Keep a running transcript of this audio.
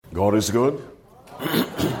God is good,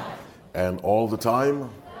 and all the time.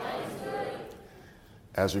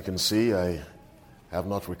 As you can see, I have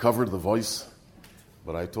not recovered the voice,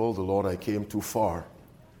 but I told the Lord I came too far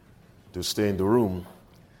to stay in the room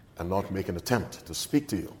and not make an attempt to speak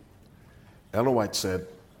to you. Ellen White said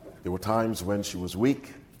there were times when she was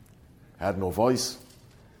weak, had no voice,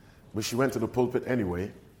 but she went to the pulpit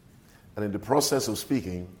anyway, and in the process of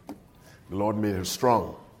speaking, the Lord made her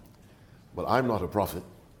strong. But I'm not a prophet.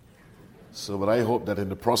 But I hope that in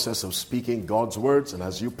the process of speaking God's words, and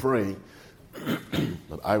as you pray,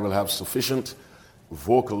 that I will have sufficient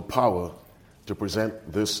vocal power to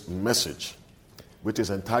present this message, which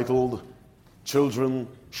is entitled, Children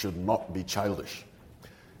Should Not Be Childish.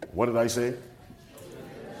 What did I say?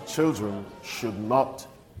 Children should not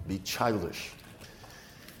be childish.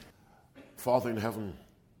 Father in heaven,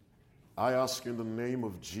 I ask in the name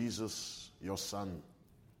of Jesus, your Son,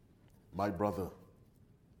 my brother,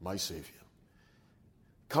 my Savior,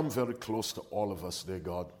 come very close to all of us, dear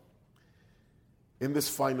God. In this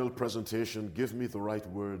final presentation, give me the right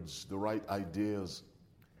words, the right ideas,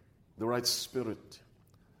 the right spirit.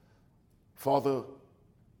 Father,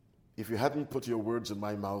 if you hadn't put your words in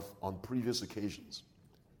my mouth on previous occasions,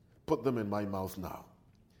 put them in my mouth now.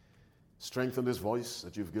 Strengthen this voice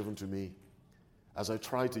that you've given to me as I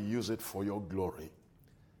try to use it for your glory.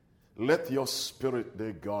 Let your Spirit,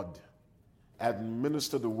 dear God,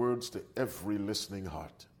 administer the words to every listening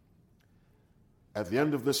heart. At the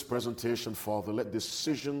end of this presentation, Father, let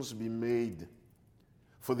decisions be made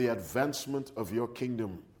for the advancement of your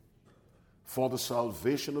kingdom, for the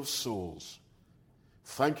salvation of souls.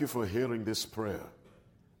 Thank you for hearing this prayer.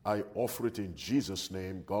 I offer it in Jesus'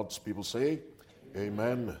 name. God's people say,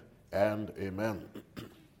 amen and amen.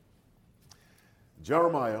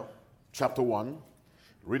 Jeremiah chapter 1,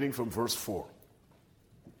 reading from verse 4.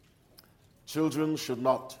 Children should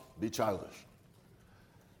not be childish.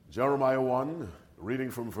 Jeremiah 1,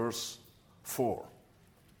 reading from verse 4.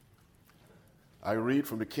 I read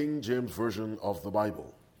from the King James Version of the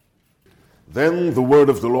Bible. Then the word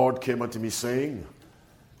of the Lord came unto me, saying,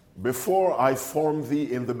 Before I formed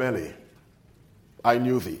thee in the belly, I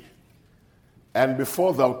knew thee. And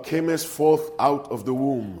before thou camest forth out of the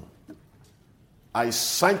womb, I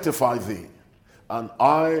sanctified thee, and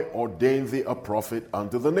I ordained thee a prophet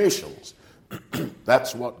unto the nations.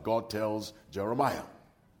 That's what God tells Jeremiah.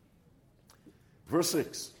 Verse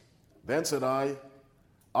 6, Then said I,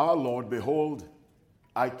 Lord, behold,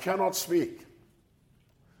 I cannot speak.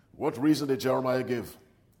 What reason did Jeremiah give?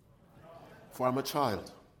 For I'm a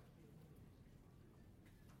child.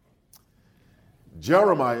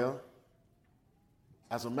 Jeremiah,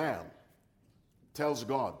 as a man, tells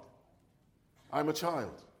God, I'm a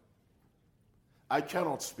child. I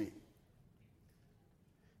cannot speak.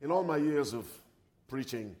 In all my years of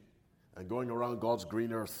preaching and going around God's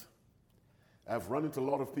green earth, I've run into a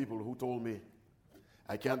lot of people who told me,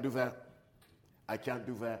 I can't do that, I can't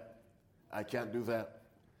do that, I can't do that,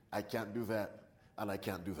 I can't do that, and I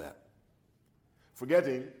can't do that.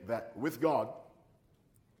 Forgetting that with God,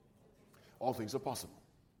 all things are possible.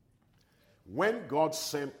 When God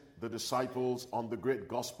sent the disciples on the great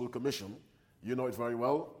gospel commission, you know it very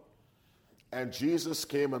well, and Jesus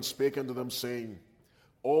came and spake unto them, saying,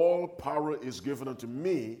 All power is given unto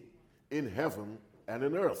me in heaven and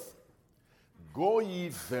in earth. Go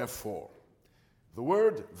ye therefore. The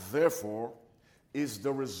word therefore is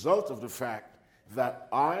the result of the fact that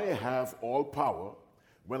I have all power.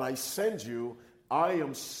 When I send you, I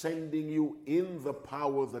am sending you in the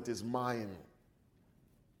power that is mine.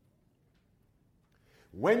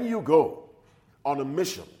 When you go on a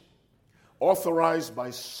mission authorized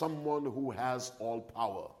by someone who has all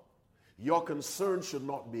power, your concern should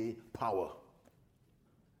not be power.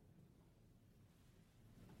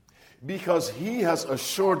 Because he has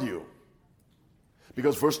assured you.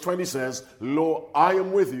 Because verse 20 says, Lo, I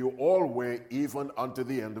am with you always, even unto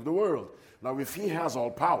the end of the world. Now, if he has all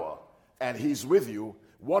power and he's with you,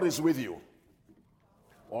 what is with you?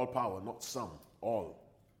 All power, not some, all.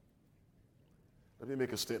 Let me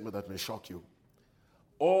make a statement that may shock you.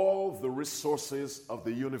 All the resources of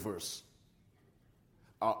the universe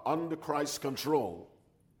are under Christ's control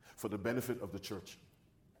for the benefit of the church.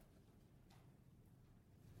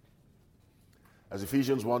 As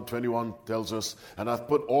Ephesians 1:21 tells us, and hath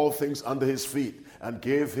put all things under his feet, and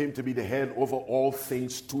gave him to be the head over all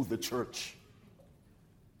things to the church.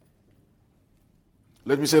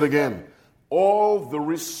 Let me say it again. All the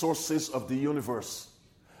resources of the universe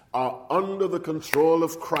are under the control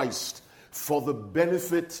of Christ for the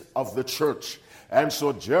benefit of the church. And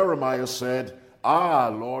so Jeremiah said,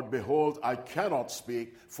 Lord, behold, I cannot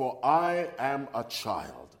speak, for I am a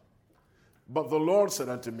child. But the Lord said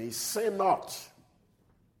unto me, say not,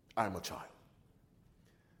 I am a child.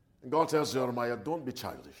 And God tells Jeremiah, don't be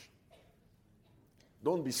childish.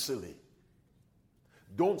 Don't be silly.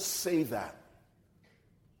 Don't say that.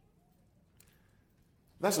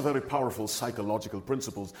 That's a very powerful psychological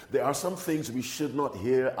principle. There are some things we should not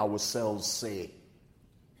hear ourselves say.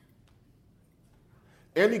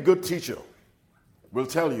 Any good teacher will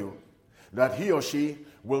tell you that he or she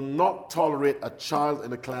will not tolerate a child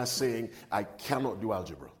in a class saying, I cannot do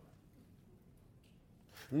algebra.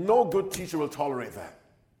 No good teacher will tolerate that.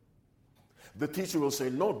 The teacher will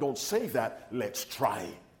say, no, don't say that, let's try.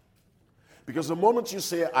 Because the moment you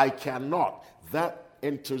say, I cannot, that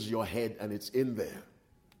enters your head and it's in there.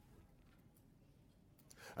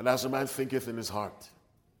 And as a man thinketh in his heart,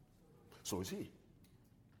 so is he.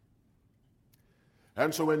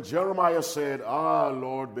 And so when Jeremiah said,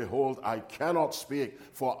 Lord, behold, I cannot speak,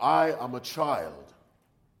 for I am a child.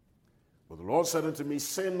 But the Lord said unto me,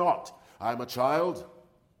 say not, I am a child,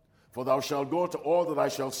 for thou shalt go to all that I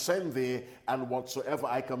shall send thee, and whatsoever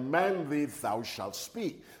I command thee, thou shalt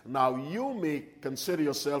speak. Now you may consider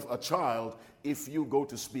yourself a child if you go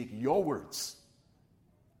to speak your words.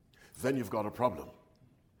 Then you've got a problem.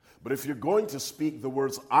 But if you're going to speak the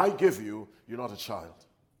words I give you, you're not a child.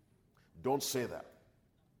 Don't say that.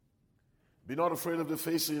 Be not afraid of the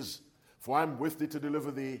faces, for I am with thee to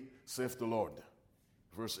deliver thee, saith the Lord.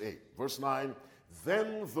 Verse 8. Verse 9.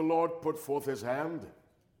 Then the Lord put forth his hand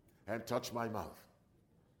and touched my mouth.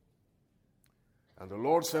 And the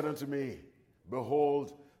Lord said unto me,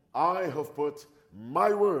 behold, I have put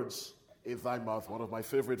my words in thy mouth. One of my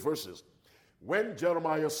favorite verses. When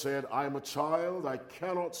Jeremiah said, I am a child, I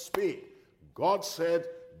cannot speak, God said,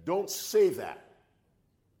 don't say that.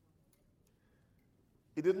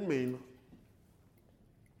 He didn't mean,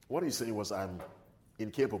 what he's saying was, I'm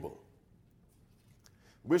incapable,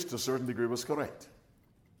 which to a certain degree was correct.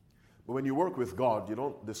 But when you work with God, you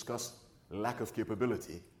don't discuss lack of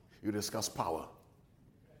capability, you discuss power.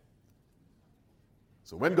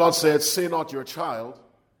 So when God said, say not you're a child,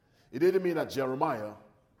 it didn't mean that Jeremiah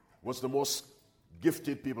was the most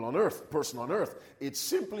gifted person on earth. It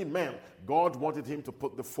simply meant God wanted him to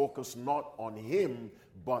put the focus not on him,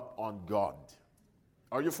 but on God.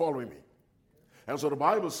 Are you following me? And so the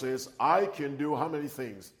Bible says, I can do how many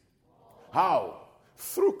things? How?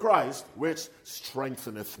 Through Christ, which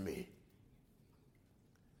strengtheneth me.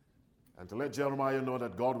 And to let Jeremiah know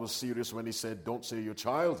that God was serious when he said, don't say you're a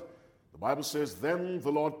child, the Bible says, then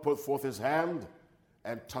the Lord put forth his hand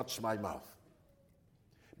and touched my mouth.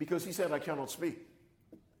 Because he said, I cannot speak.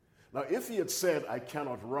 Now, if he had said, I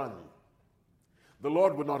cannot run, the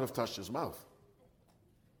Lord would not have touched his mouth.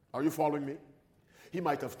 Are you following me? He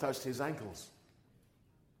might have touched his ankles.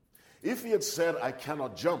 If he had said, I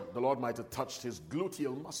cannot jump, the Lord might have touched his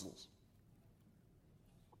gluteal muscles.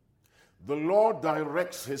 The Lord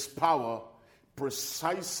directs his power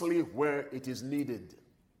precisely where it is needed.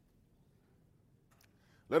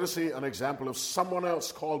 Let us see an example of someone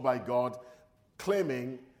else called by God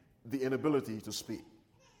claiming the inability to speak.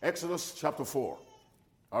 Exodus chapter 4.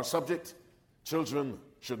 Our subject, children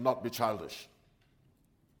should not be childish.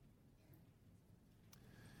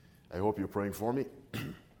 I hope you're praying for me.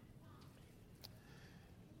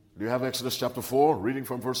 Do you have Exodus chapter 4, reading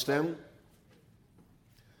from verse 10?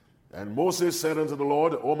 And Moses said unto the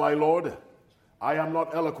Lord, O my Lord, I am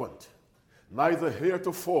not eloquent, neither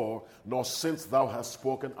heretofore, nor since thou hast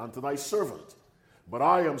spoken unto thy servant. But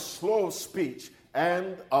I am slow of speech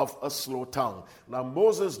and of a slow tongue. Now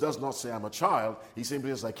Moses does not say I'm a child. He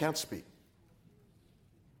simply says I can't speak.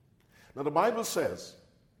 Now the Bible says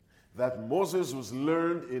that Moses was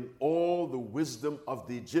learned in all the wisdom of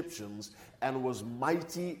the Egyptians and was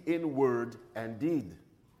mighty in word and deed.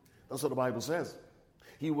 That's what the Bible says.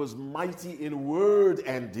 He was mighty in word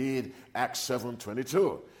and deed, Acts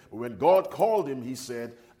 7:22. When God called him, he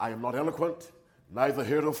said, I am not eloquent, neither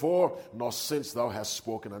heretofore, nor since thou hast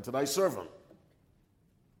spoken unto thy servant.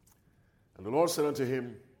 And the Lord said unto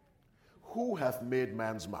him, who hath made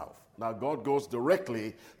man's mouth? Now God goes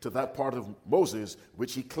directly to that part of Moses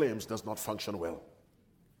which he claims does not function well.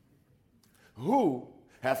 Who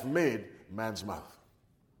hath made man's mouth?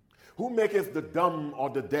 Who maketh the dumb or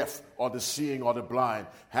the deaf or the seeing or the blind?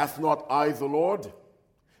 Hath not I the Lord?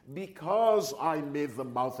 Because I made the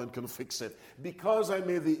mouth and can fix it. Because I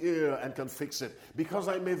made the ear and can fix it. Because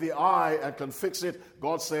I made the eye and can fix it.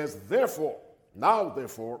 God says, therefore,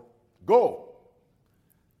 go.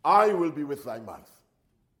 I will be with thy mouth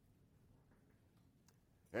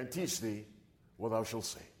and teach thee what thou shalt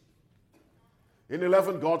say. In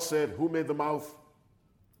 11, God said, who made the mouth?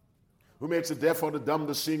 who makes the deaf or the dumb,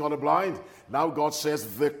 the seeing or the blind. Now God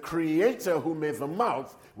says, the Creator who made the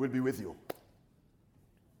mouth will be with you.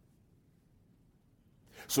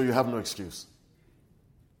 So you have no excuse.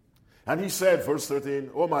 And he said, verse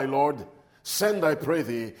 13, O my Lord, send, I pray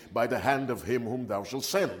thee, by the hand of him whom thou shalt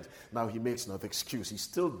send. Now he makes no excuse. He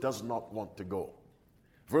still does not want to go.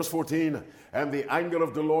 Verse 14, and the anger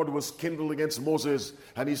of the Lord was kindled against Moses,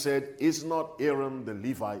 and he said, is not Aaron the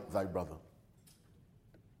Levite thy brother?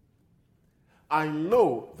 I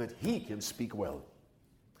know that he can speak well.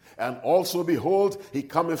 And also, behold, he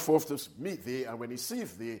cometh forth to meet thee, and when he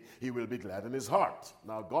seeth thee, he will be glad in his heart.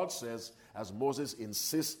 Now God says, as Moses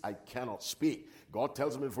insists, I cannot speak. God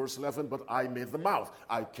tells him in verse 11, but I made the mouth.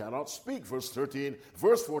 I cannot speak. Verse 13.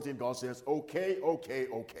 Verse 14, God says, okay.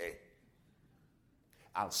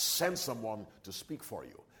 I'll send someone to speak for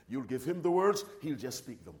you. You'll give him the words, he'll just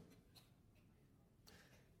speak them.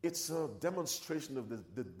 It's a demonstration of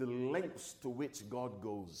the lengths to which God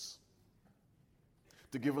goes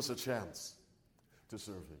to give us a chance to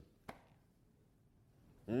serve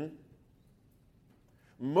him.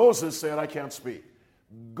 Moses said, I can't speak.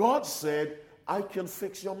 God said, I can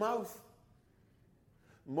fix your mouth.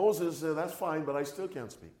 Moses said, that's fine, but I still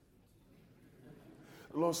can't speak.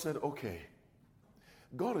 The Lord said, okay.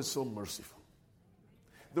 God is so merciful.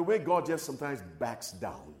 The way God just sometimes backs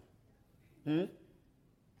down.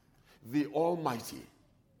 The Almighty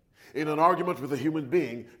in an argument with a human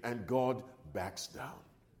being, and God backs down.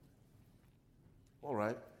 All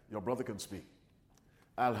right, your brother can speak.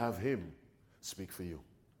 I'll have him speak for you.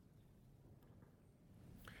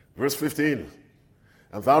 Verse 15,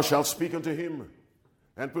 and thou shalt speak unto him,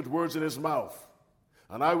 and put words in his mouth,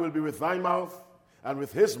 and I will be with thy mouth, and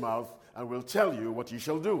with his mouth, and will tell you what ye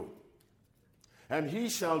shall do. And he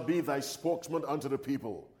shall be thy spokesman unto the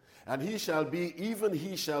people, and he shall be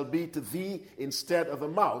to thee instead of the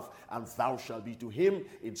mouth, and thou shalt be to him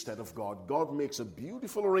instead of God. God makes a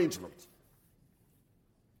beautiful arrangement.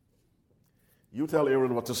 You tell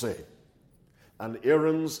Aaron what to say, and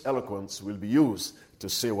Aaron's eloquence will be used to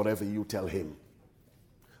say whatever you tell him.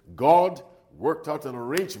 God worked out an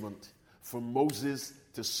arrangement for Moses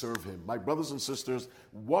to serve him. My brothers and sisters,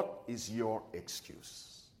 what is your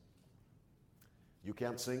excuse? You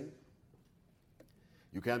can't sing.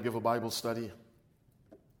 You can't give a Bible study.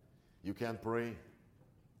 You can't pray.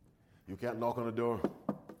 You can't knock on a door.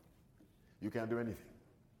 You can't do anything.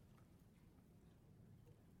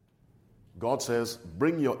 God says,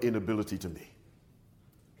 bring your inability to me.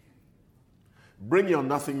 Bring your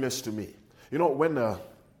nothingness to me. You know, when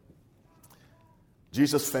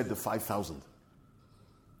Jesus fed the 5,000,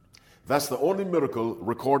 that's the only miracle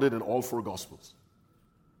recorded in all four Gospels.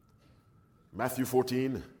 Matthew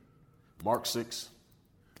 14, Mark 6,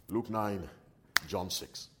 Luke 9, John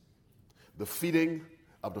 6. The feeding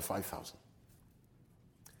of the 5,000.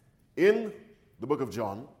 In the book of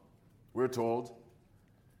John, we're told,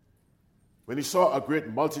 when he saw a great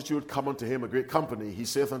multitude come unto him, a great company, he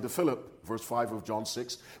saith unto Philip, verse 5 of John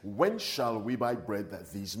 6, when shall we buy bread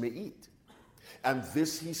that these may eat? And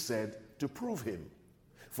this he said to prove him,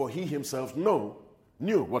 for he himself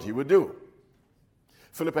knew what he would do.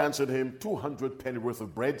 Philip answered him, 200 pennyworth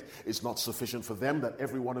of bread is not sufficient for them, that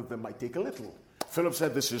every one of them might take a little. Philip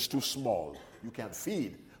said, this is too small. You can't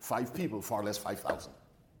feed 5 people, far less 5,000.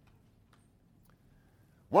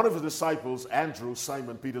 One of the disciples, Andrew,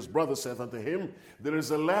 Simon Peter's brother, said unto him, there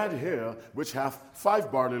is a lad here which hath 5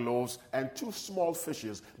 barley loaves and 2 small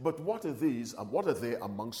fishes. But what are these, and what are they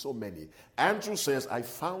among so many? Andrew says, I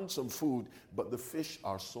found some food, but the fish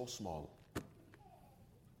are so small.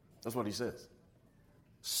 That's what he says.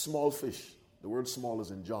 Small fish. The word small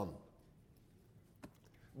is in John.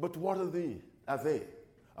 But what are they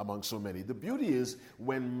among so many? The beauty is,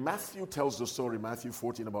 when Matthew tells the story, Matthew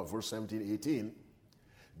 14, about verse 17, 18,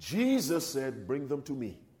 Jesus said, bring them to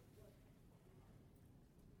me.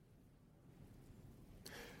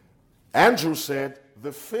 Andrew said,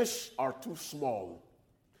 the fish are too small.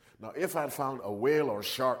 Now, if I had found a whale or a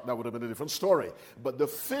shark, that would have been a different story. But the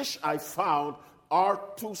fish I found are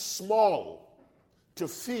too small to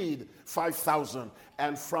feed 5,000.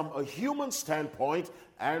 And from a human standpoint,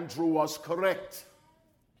 Andrew was correct.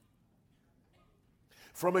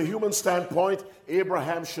 From a human standpoint,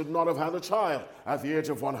 Abraham should not have had a child at the age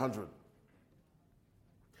of 100.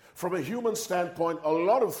 From a human standpoint, a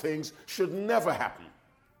lot of things should never happen.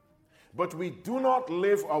 But we do not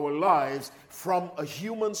live our lives from a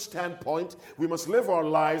human standpoint. We must live our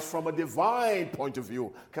lives from a divine point of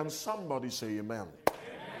view. Can somebody say amen? Amen.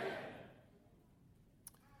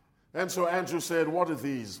 And so Andrew said, what are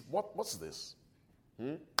these? What's this?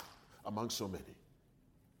 Among so many.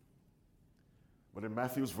 But in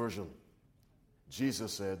Matthew's version,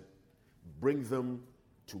 Jesus said, bring them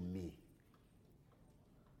to me.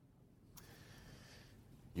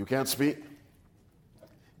 You can't speak?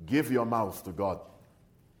 Give your mouth to God.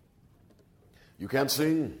 You can't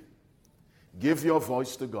sing? Give your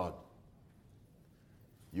voice to God.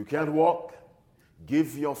 You can't walk?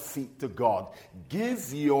 Give your feet to God.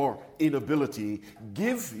 Give your inability,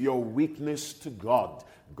 give your weakness to God.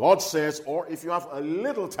 God says, or if you have a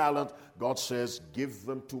little talent, God says, give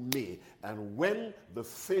them to me. And when the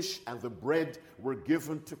fish and the bread were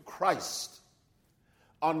given to Christ,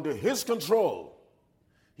 under his control,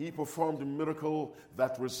 he performed a miracle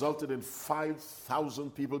that resulted in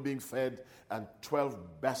 5,000 people being fed and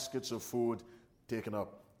 12 baskets of food taken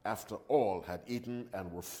up after all had eaten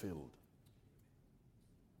and were filled.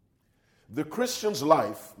 The Christian's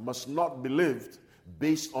life must not be lived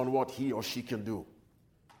based on what he or she can do.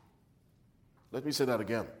 Let me say that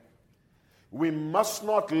again. We must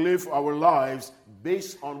not live our lives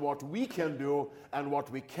based on what we can do and what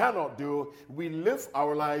we cannot do. We live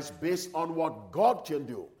our lives based on what God can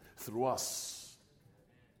do through us.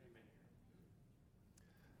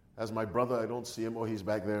 As my brother, I don't see him, oh, he's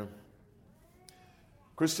back there.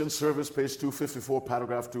 Christian Service, page 254,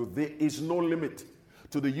 paragraph 2. There is no limit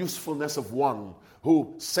to the usefulness of one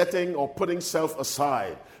who, setting or putting self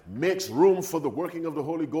aside, makes room for the working of the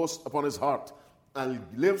Holy Ghost upon his heart and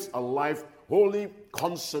lives a life wholly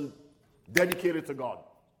constant, dedicated to God.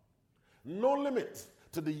 No limit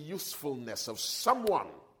to the usefulness of someone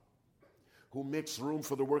who makes room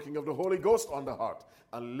for the working of the Holy Ghost on the heart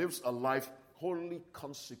and lives a life wholly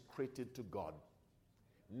consecrated to God.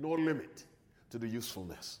 No limit to the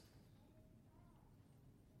usefulness.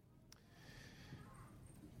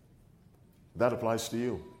 That applies to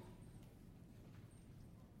you.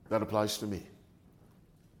 That applies to me.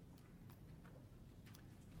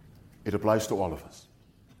 It applies to all of us.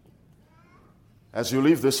 As you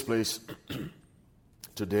leave this place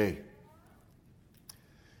today,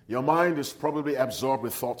 your mind is probably absorbed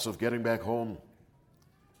with thoughts of getting back home,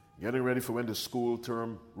 getting ready for when the school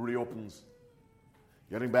term reopens,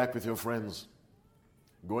 getting back with your friends,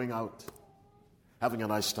 going out, having a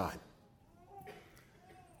nice time.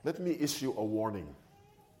 Let me issue a warning.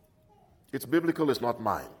 It's biblical, it's not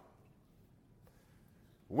mine.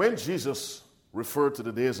 When Jesus referred to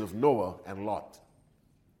the days of Noah and Lot,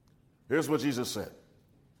 here's what Jesus said.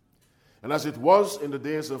 And as it was in the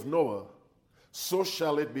days of Noah, so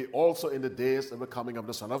shall it be also in the days of the coming of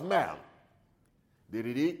the Son of Man. They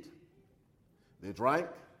did eat, they drank,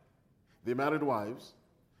 they married wives,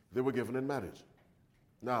 they were given in marriage.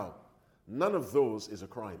 Now, none of those is a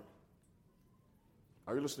crime.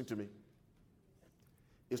 Are you listening to me?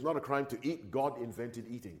 It's not a crime to eat. God invented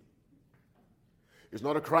eating. It's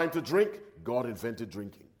not a crime to drink. God invented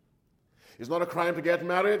drinking. It's not a crime to get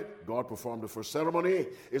married. God performed the first ceremony.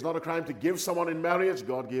 It's not a crime to give someone in marriage.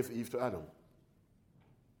 God gave Eve to Adam.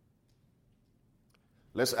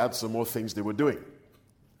 Let's add some more things they were doing.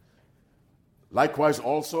 Likewise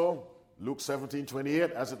also, Luke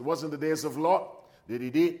 17:28, as it was in the days of Lot, they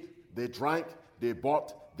did eat, they drank, they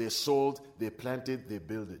bought, they sold, they planted, they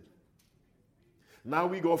builded. Now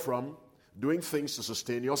we go from doing things to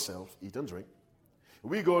sustain yourself, eat and drink.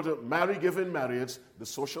 We go to marry, give in marriage, the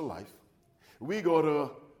social life. We go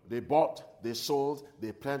to they bought, they sold,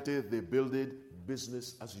 they planted, they builded,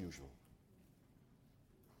 business as usual.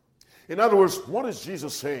 In other words, what is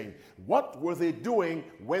Jesus saying? What were they doing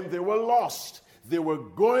when they were lost? They were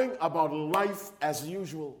going about life as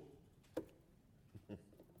usual.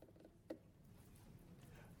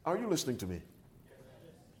 Are you listening to me?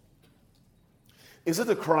 Is it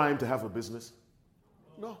a crime to have a business?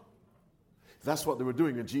 No. That's what they were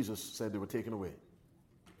doing when Jesus said they were taken away.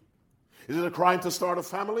 Is it a crime to start a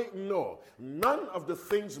family? No. None of the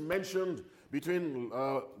things mentioned between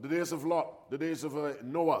the days of Lot, the days of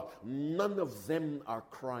Noah, none of them are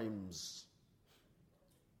crimes.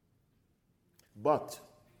 But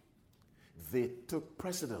they took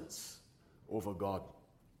precedence over God.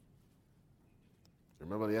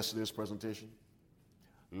 Remember yesterday's presentation?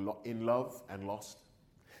 In love and lost.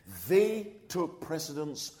 They took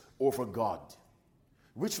precedence over God.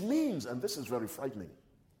 Which means, and this is very frightening,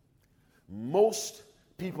 most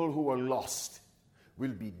people who are lost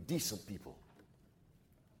will be decent people.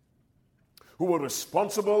 Who are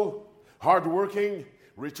responsible, hardworking,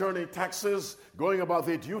 returning taxes, going about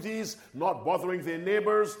their duties, not bothering their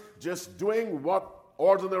neighbors, just doing what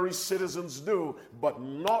ordinary citizens do, but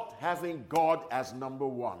not having God as number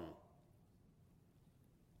one.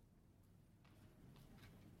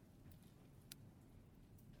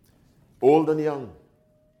 Old and young.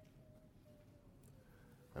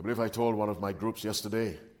 I believe I told one of my groups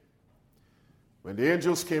yesterday, When the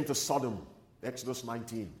angels came to Sodom, Exodus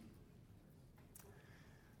 19,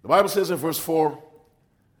 the Bible says in verse 4,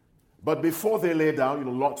 but before they lay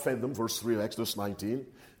down, Lot fed them, verse 3 of Exodus 19.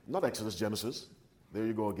 Not Exodus, Genesis. There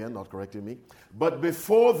you go again, not correcting me. But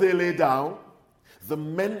before they lay down, the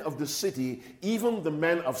men of the city, even the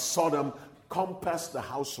men of Sodom, compassed the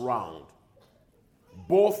house round,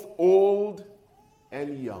 both old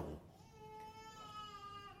and young.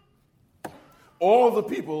 All the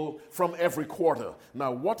people from every quarter.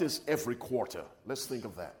 Now, what is every quarter? Let's think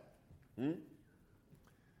of that.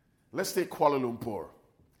 Let's take Kuala Lumpur.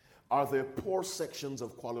 Are there poor sections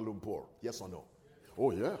of Kuala Lumpur? Yes or no?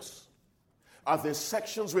 Oh, yes. Are there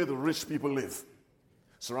sections where the rich people live,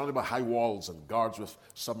 surrounded by high walls and guards with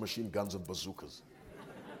submachine guns and bazookas?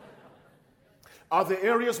 Are there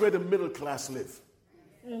areas where the middle class live?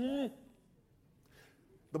 The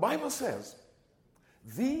Bible says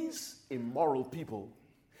these immoral people,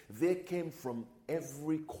 they came from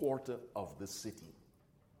every quarter of the city.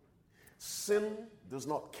 Sin does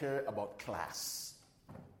not care about class.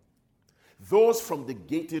 Those from the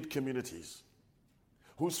gated communities,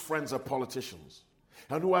 whose friends are politicians,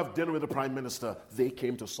 and who have dinner with the prime minister, they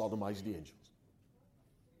came to sodomize the angels.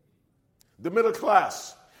 The middle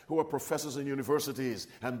class, who are professors in universities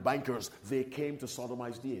and bankers, they came to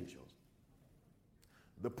sodomize the angels.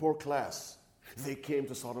 The poor class, they came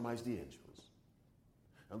to sodomize the angels.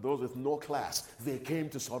 And those with no class, they came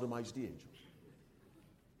to sodomize the angels.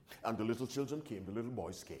 And the little children came, the little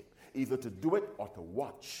boys came, either to do it or to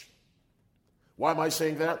watch. Why am I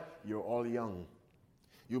saying that? You're all young.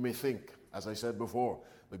 You may think, as I said before,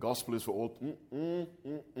 the gospel is for old.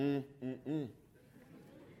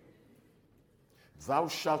 Thou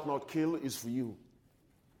shalt not kill is for you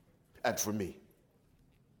and for me.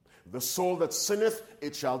 The soul that sinneth,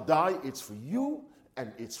 it shall die. It's for you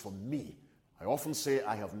and it's for me. I often say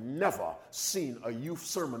I have never seen a youth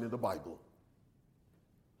sermon in the Bible.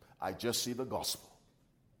 I just see the gospel.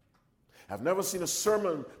 I've never seen a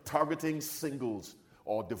sermon targeting singles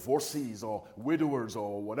or divorcees or widowers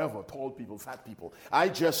or whatever, tall people, fat people. I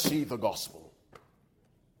just see the gospel.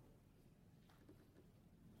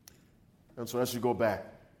 And so as you go back,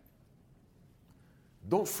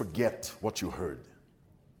 don't forget what you heard,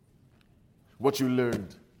 what you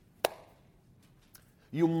learned.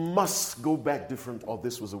 You must go back different, or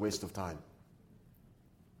this was a waste of time.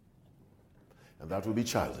 And that will be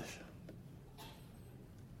childish.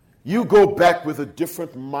 You go back with a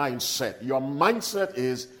different mindset. Your mindset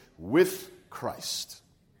is with Christ.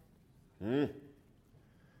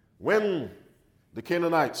 When the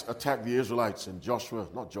Canaanites attacked the Israelites in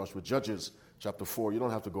Judges chapter 4, you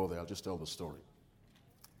don't have to go there, I'll just tell the story.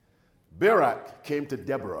 Barak came to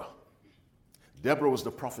Deborah. Deborah was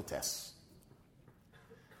the prophetess.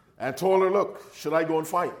 And told her, look, should I go and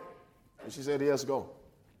fight? And she said, yes, go.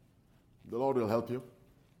 The Lord will help you.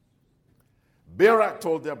 Barak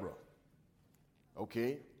told Deborah,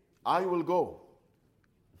 okay, I will go.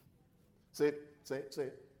 Say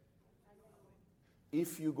it.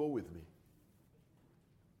 If you go with me.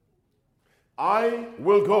 I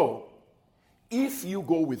will go if you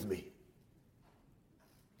go with me.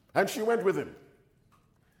 And she went with him.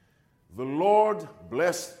 The Lord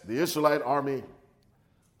blessed the Israelite army.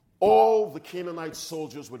 All the Canaanite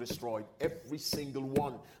soldiers were destroyed. Every single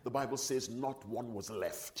one. The Bible says not one was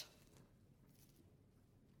left.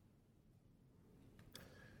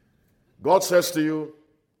 God says to you,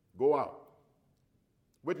 go out.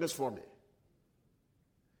 Witness for me.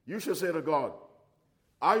 You should say to God,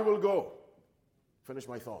 I will go. Finish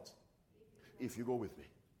my thoughts. If you go with me.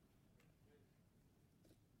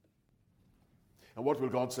 And what will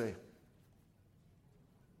God say?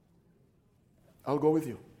 I'll go with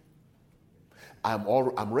you.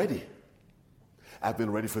 I'm ready. I've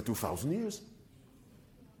been ready for 2,000 years.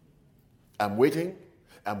 I'm waiting.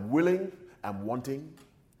 I'm willing. I'm wanting.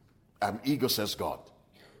 I'm eager, says God.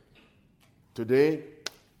 Today,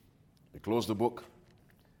 we close the book.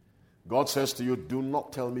 God says to you, do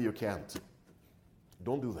not tell me you can't.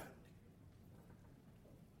 Don't do that.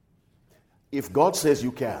 If God says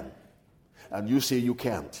you can, and you say you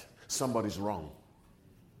can't, somebody's wrong.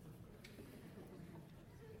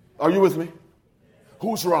 Are you with me?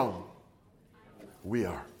 Who's wrong? We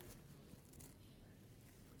are.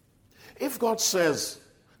 If God says,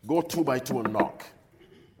 go 2 by 2 and knock,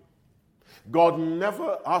 God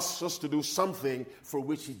never asks us to do something for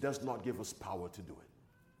which He does not give us power to do it.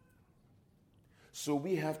 So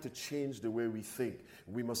we have to change the way we think.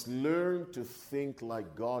 We must learn to think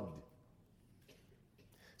like God.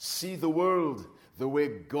 See the world the way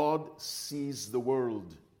God sees the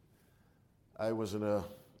world. I was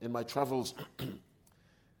in my travels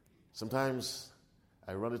Sometimes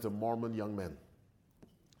I run into Mormon young men,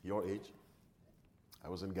 your age. I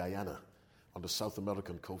was in Guyana on the South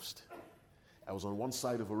American coast. I was on one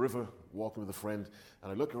side of a river walking with a friend,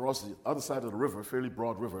 and I looked across the other side of the river, a fairly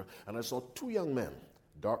broad river, and I saw two young men,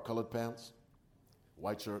 dark colored pants,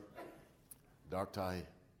 white shirt, dark tie,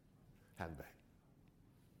 handbag.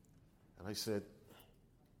 And I said,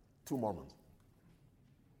 two Mormons.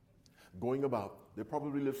 Going about, they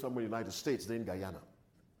probably live somewhere in the United States, they're in Guyana.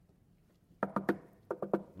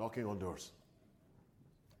 Knocking on doors.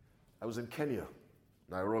 I was in Kenya,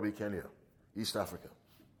 Nairobi, Kenya, East Africa.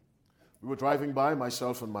 We were driving by,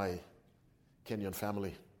 myself and my Kenyan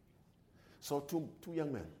family. Saw two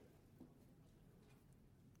young men.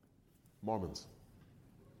 Mormons.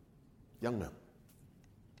 Young men.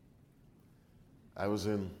 I was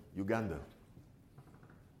in Uganda.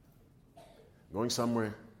 Going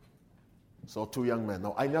somewhere. Saw two young men.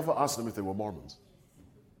 Now, I never asked them if they were Mormons.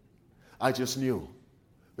 I just knew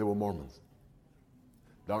they were Mormons.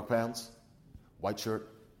 Dark pants, white shirt,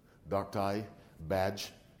 dark tie, badge,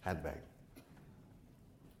 handbag.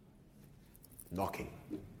 Knocking.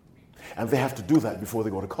 And they have to do that before they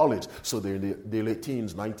go to college. So they're in their late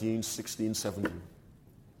teens, 19, 16, 17.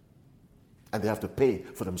 And they have to pay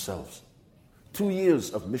for themselves. 2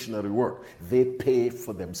 years of missionary work, they pay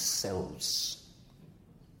for themselves.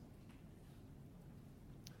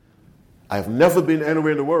 I have never been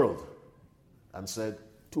anywhere in the world and said,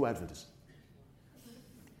 two Adventists.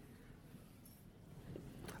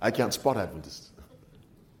 I can't spot Adventists.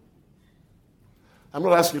 I'm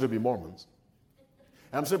not asking you to be Mormons.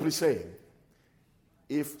 I'm simply saying,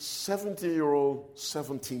 if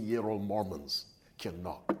 17-year-old Mormons can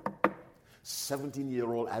knock,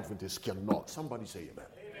 17-year-old Adventists cannot. Somebody say amen.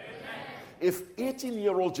 If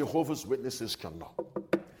 18-year-old Jehovah's Witnesses can knock,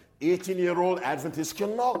 18-year-old Adventists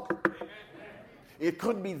can knock. It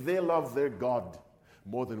could be they love their God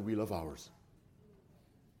more than we love ours.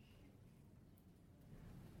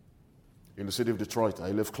 In the city of Detroit, I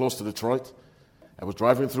live close to Detroit. I was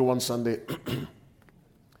driving through one Sunday.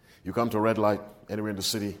 You come to a red light anywhere in the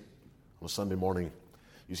city on a Sunday morning.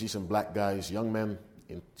 You see some black guys, young men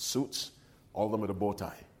in suits, all of them with a bow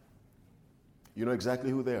tie. You know exactly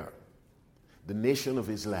who they are. The Nation of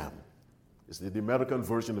Islam. It's the American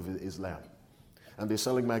version of Islam. And they're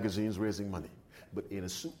selling magazines, raising money. But in a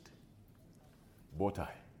suit, bow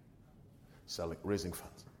tie, raising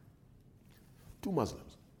funds. Two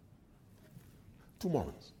Muslims. Two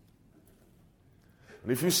Mormons.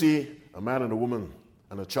 And if you see a man and a woman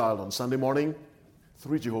and a child on Sunday morning,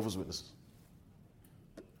 3 Jehovah's Witnesses.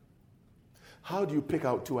 How do you pick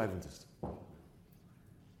out 2 Adventists?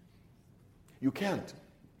 You can't,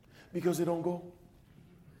 because they don't go.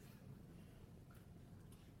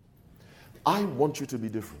 I want you to be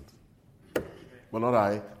different. But not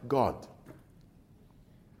I, God.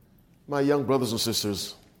 My young brothers and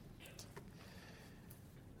sisters,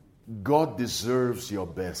 God deserves your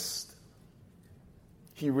best.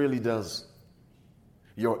 He really does.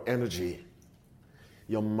 Your energy,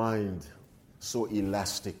 your mind, so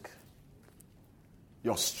elastic.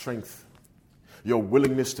 Your strength, your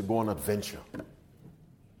willingness to go on adventure.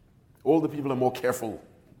 Older people are more careful.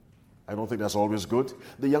 I don't think that's always good.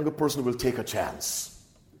 The younger person will take a chance.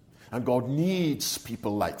 And God needs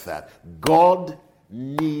people like that. God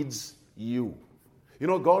needs you. You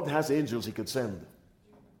know, God has angels he could send.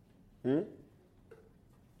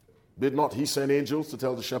 Did not he send angels to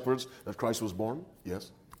tell the shepherds that Christ was born?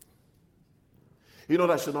 Yes. You know,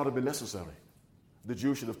 that should not have been necessary. The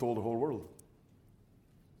Jews should have told the whole world.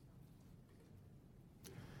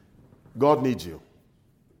 God needs you.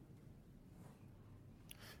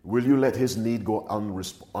 Will you let his need go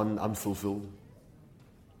unfulfilled?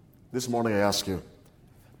 This morning I ask you,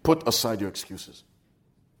 put aside your excuses.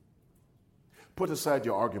 Put aside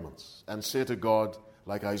your arguments and say to God,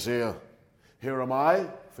 like Isaiah, here am I,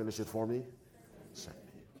 finish it for me, send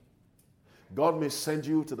me. God may send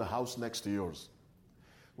you to the house next to yours.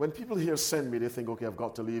 When people hear send me, they think, okay, I've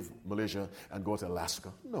got to leave Malaysia and go to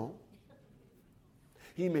Alaska. No.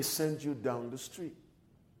 He may send you down the street.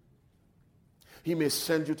 He may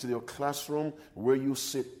send you to your classroom where you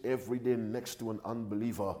sit every day next to an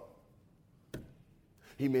unbeliever.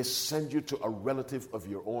 He may send you to a relative of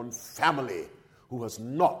your own family who has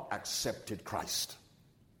not accepted Christ.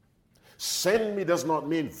 Send me does not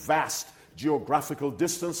mean vast geographical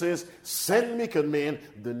distances. Send me can mean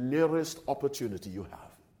the nearest opportunity you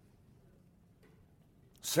have.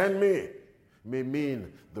 Send me may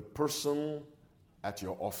mean the person at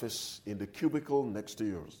your office in the cubicle next to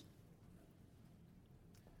yours.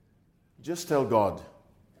 Just tell God,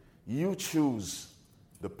 you choose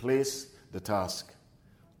the place, the task.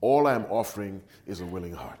 All I am offering is a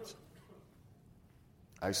willing heart.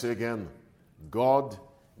 I say again, God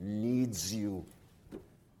needs you.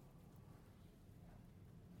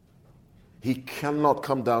 He cannot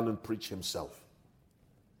come down and preach himself.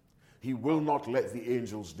 He will not let the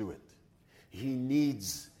angels do it. He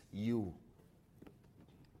needs you.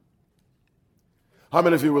 How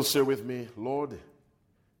many of you will say with me, Lord,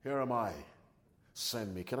 here am I,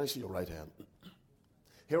 send me. Can I see your right hand?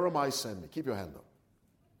 Here am I, send me. Keep your hand up.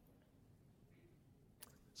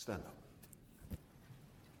 Stand up.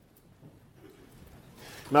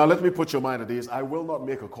 Now let me put your mind at ease. I will not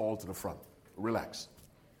make a call to the front. Relax.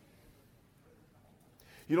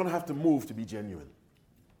 You don't have to move to be genuine.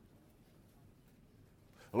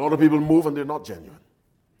 A lot of people move and they're not genuine.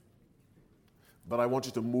 But I want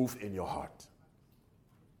you to move in your heart.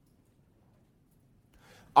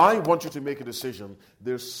 I want you to make a decision.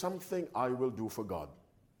 There's something I will do for God.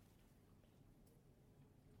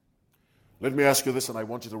 Let me ask you this, and I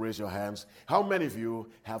want you to raise your hands. How many of you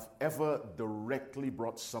have ever directly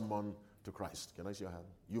brought someone to Christ? Can I see your hand?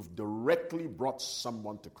 You've directly brought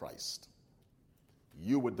someone to Christ.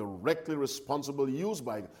 You were directly responsible, used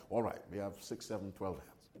by... All right, we have 6, 7, 12 hands.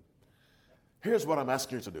 Here's what I'm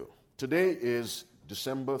asking you to do. Today is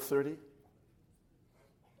December 30.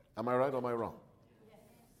 Am I right or am I wrong?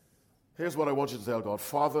 Here's what I want you to tell God.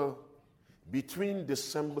 Father, between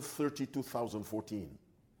December 30, 2014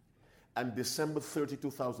 and December 30,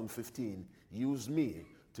 2015, use me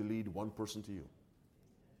to lead one person to you.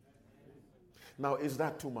 Now, is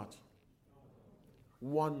that too much?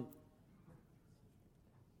 One.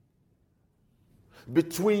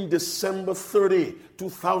 Between December 30,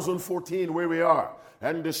 2014, where we are,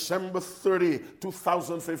 and December 30,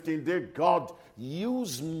 2015, dear God,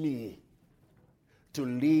 use me to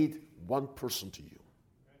lead one person to you.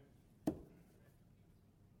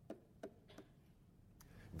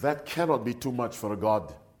 That cannot be too much for a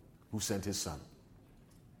God who sent his son.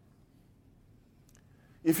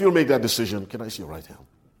 If you'll make that decision, can I see your right hand?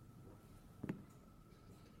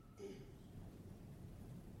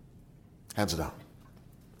 Hands down.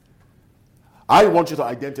 I want you to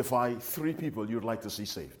identify 3 people you'd like to see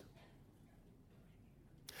saved.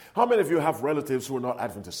 How many of you have relatives who are not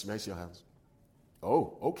Adventists? May I see your hands?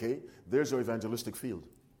 Oh, okay. There's your evangelistic field.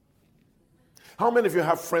 How many of you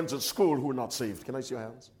have friends at school who are not saved? Can I see your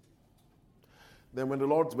hands? Then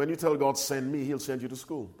when you tell God, send me, he'll send you to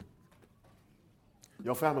school.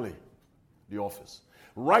 Your family, the office.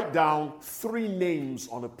 Write down 3 names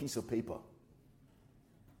on a piece of paper.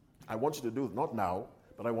 I want you to do it, not now,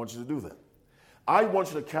 but I want you to do that. I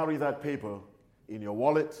want you to carry that paper in your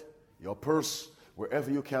wallet, your purse, wherever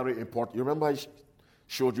you carry important. You remember I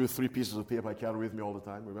showed you 3 pieces of paper I carry with me all the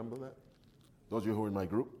time? Remember that? Those of you who are in my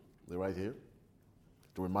group, they're right here.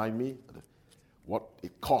 To remind me what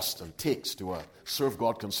it costs and takes to serve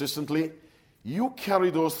God consistently. You carry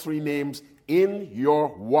those 3 names in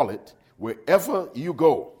your wallet wherever you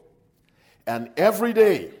go. And every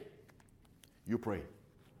day, you pray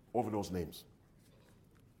over those names.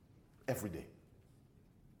 Every day.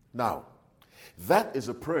 Now, that is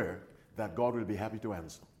a prayer that God will be happy to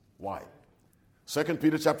answer. Why? 2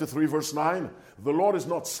 Peter chapter 3, verse 9, the Lord is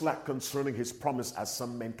not slack concerning his promise, as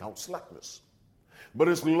some men count slackness, but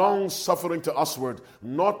is long-suffering to usward,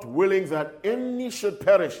 not willing that any should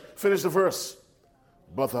perish. Finish the verse.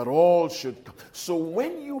 But that all should come. So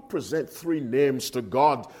when you present 3 names to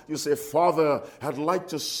God, you say, Father, I'd like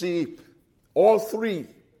to see all 3.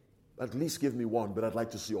 At least give me one, but I'd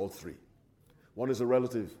like to see all 3. One is a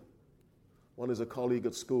relative. One is a colleague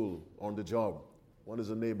at school, on the job. One is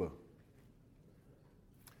a neighbor.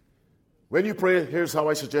 When you pray, here's how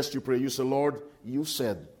I suggest you pray. You say, Lord, you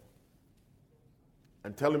said.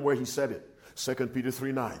 And tell him where he said it. 2 Peter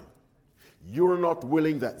 3:9. You're not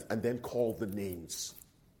willing that, and then call the names.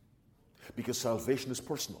 Because salvation is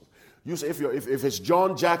personal. You say, if it's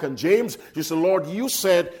John, Jack, and James, you say, Lord, you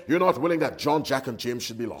said you're not willing that John, Jack, and James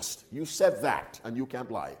should be lost. You said that, and you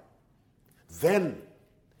can't lie. Then,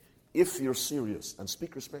 if you're serious and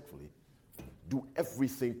speak respectfully, do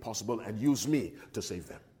everything possible and use me to save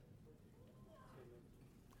them.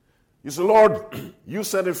 You say, Lord, you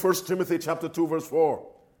said in 1 Timothy chapter 2, verse 4,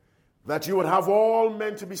 that you would have all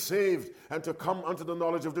men to be saved and to come unto the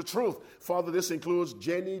knowledge of the truth. Father, this includes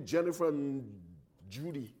Jenny, Jennifer, and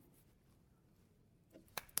Judy.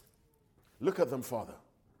 Look at them, Father.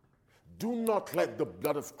 Do not let the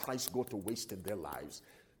blood of Christ go to waste in their lives.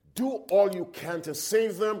 Do all you can to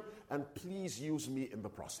save them, and please use me in the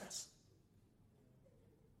process.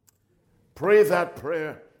 Pray that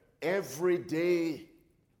prayer every day.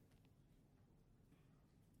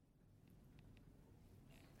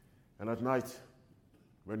 And at night,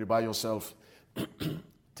 When you're by yourself,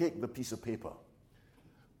 take the piece of paper,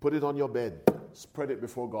 put it on your bed, spread it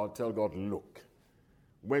before God, tell God, look.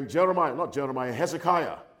 When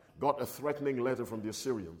Hezekiah got a threatening letter from the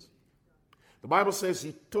Assyrians, the Bible says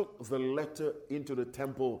he took the letter into the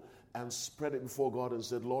temple and spread it before God and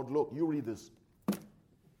said, Lord, look, you read this.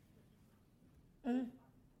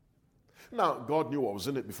 Now, God knew what was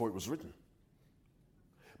in it before it was written.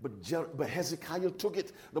 But Hezekiah took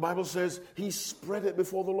it. The Bible says he spread it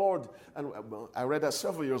before the Lord. And I read that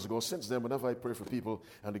several years ago. Since then, whenever I pray for people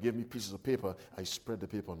and they give me pieces of paper, I spread the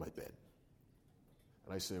paper on my bed.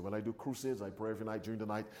 And I say, when I do crusades, I pray every night during the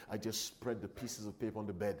night, I just spread the pieces of paper on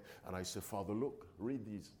the bed. And I say, Father, look, read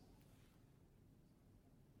these.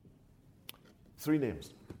 3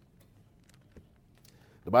 names.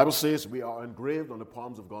 The Bible says we are engraved on the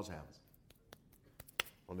palms of God's hands,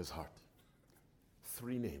 on his heart.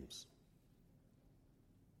 3 names.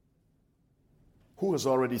 Who has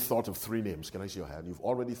already thought of 3 names? Can I see your hand? You've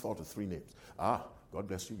already thought of 3 names. God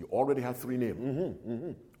bless you. You already have 3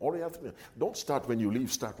 names. Already have 3 names. Don't start when you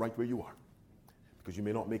leave. Start right where you are. Because you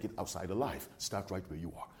may not make it outside alive. Start right where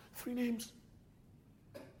you are. 3 names.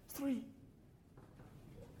 3.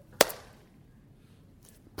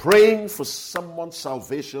 Praying for someone's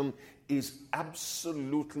salvation is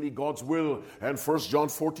absolutely God's will. And 1 John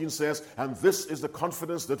 14 says, and this is the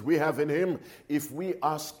confidence that we have in him. If we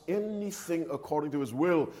ask anything according to his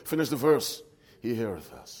will, finish the verse, he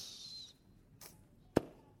heareth us.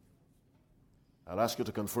 I'll ask you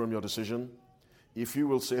to confirm your decision. If you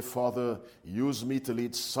will say, Father, use me to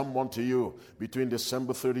lead someone to you between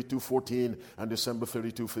December 32:14 and December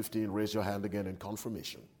 32:15, raise your hand again in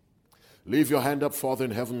confirmation. Leave your hand up, Father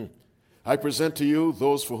in heaven. I present to you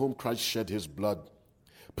those for whom Christ shed his blood,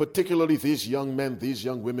 particularly these young men, these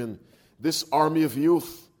young women, this army of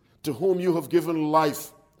youth to whom you have given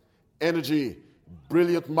life, energy,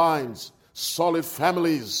 brilliant minds, solid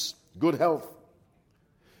families, good health.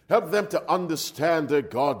 Help them to understand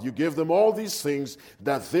that, God, you gave them all these things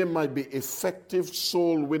that they might be effective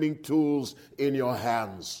soul-winning tools in your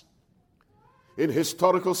hands. In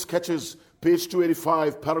Historical Sketches, page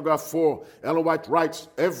 285, paragraph 4, Ellen White writes,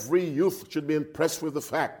 every youth should be impressed with the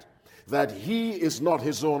fact that he is not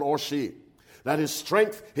his own or she, that his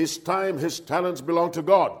strength, his time, his talents belong to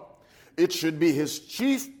God. It should be his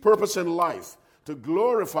chief purpose in life to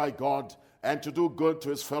glorify God and to do good to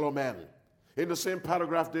his fellow men. In the same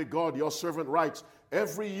paragraph, dear God, your servant writes,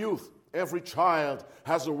 every youth, every child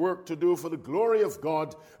has a work to do for the glory of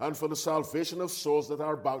God and for the salvation of souls that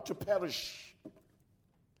are about to perish.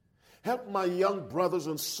 Help my young brothers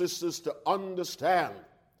and sisters to understand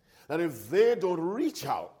that if they don't reach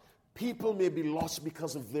out, people may be lost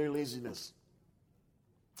because of their laziness.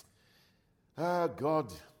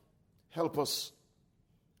 God, help us.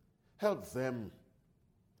 Help them.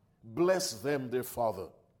 Bless them, dear Father.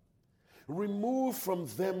 Remove from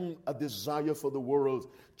them a desire for the world.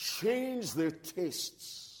 Change their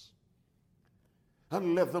tastes.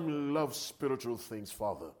 And let them love spiritual things,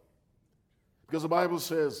 Father. Because the Bible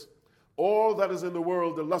says, all that is in the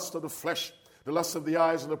world, the lust of the flesh, the lust of the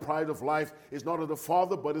eyes, and the pride of life, is not of the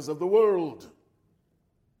Father, but is of the world.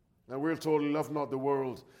 And we're told, love not the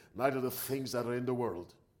world, neither the things that are in the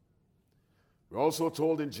world. We're also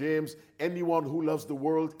told in James, anyone who loves the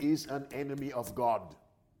world is an enemy of God.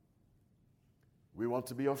 We want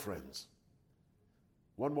to be your friends.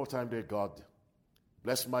 One more time, dear God.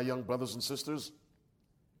 Bless my young brothers and sisters.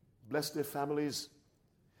 Bless their families.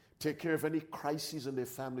 Take care of any crises in their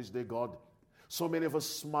families, dear God. So many of us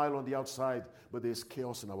smile on the outside, but there's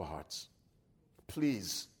chaos in our hearts.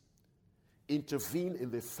 Please, intervene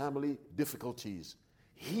in their family difficulties.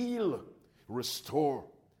 Heal, restore,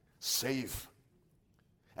 save,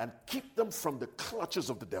 and keep them from the clutches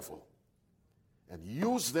of the devil. And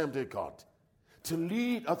use them, dear God, to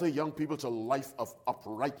lead other young people to a life of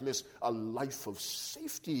uprightness, a life of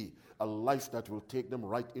safety, a life that will take them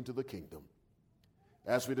right into the kingdom.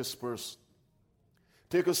 As we disperse,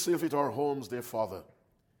 take us safely to our homes, dear Father.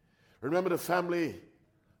 Remember the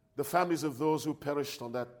families of those who perished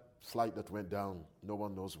on that flight that went down, no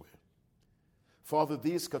one knows where. Father,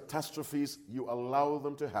 these catastrophes, you allow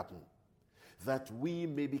them to happen, that we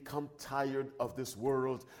may become tired of this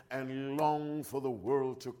world and long for the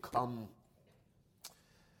world to come.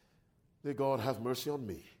 May God have mercy on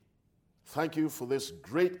me. Thank you for this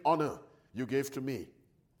great honor you gave to me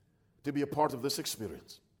to be a part of this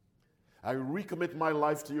experience. I recommit my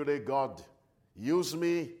life to you, dear God. Use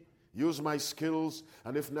me, use my skills,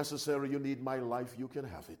 and if necessary, you need my life, you can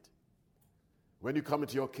have it. When you come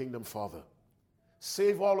into your kingdom, Father,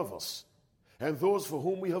 save all of us and those for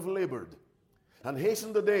whom we have labored, and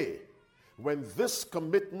hasten the day when this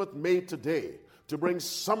commitment made today to bring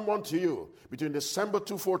someone to you between December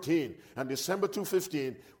 2:14 and December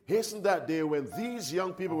 2:15, hasten that day when these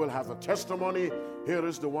young people will have a testimony. Here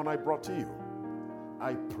is the one I brought to you.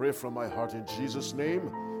 I pray from my heart in Jesus'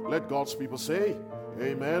 name. Let God's people say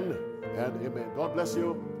amen and amen. God bless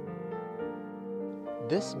you.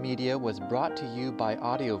 This media was brought to you by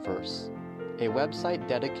Audioverse, a website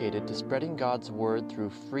dedicated to spreading God's Word through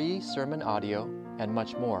free sermon audio and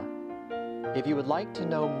much more. If you would like to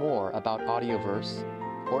know more about Audioverse,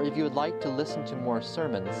 or if you would like to listen to more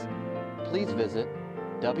sermons, please visit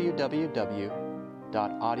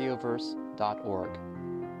www.audioverse.org.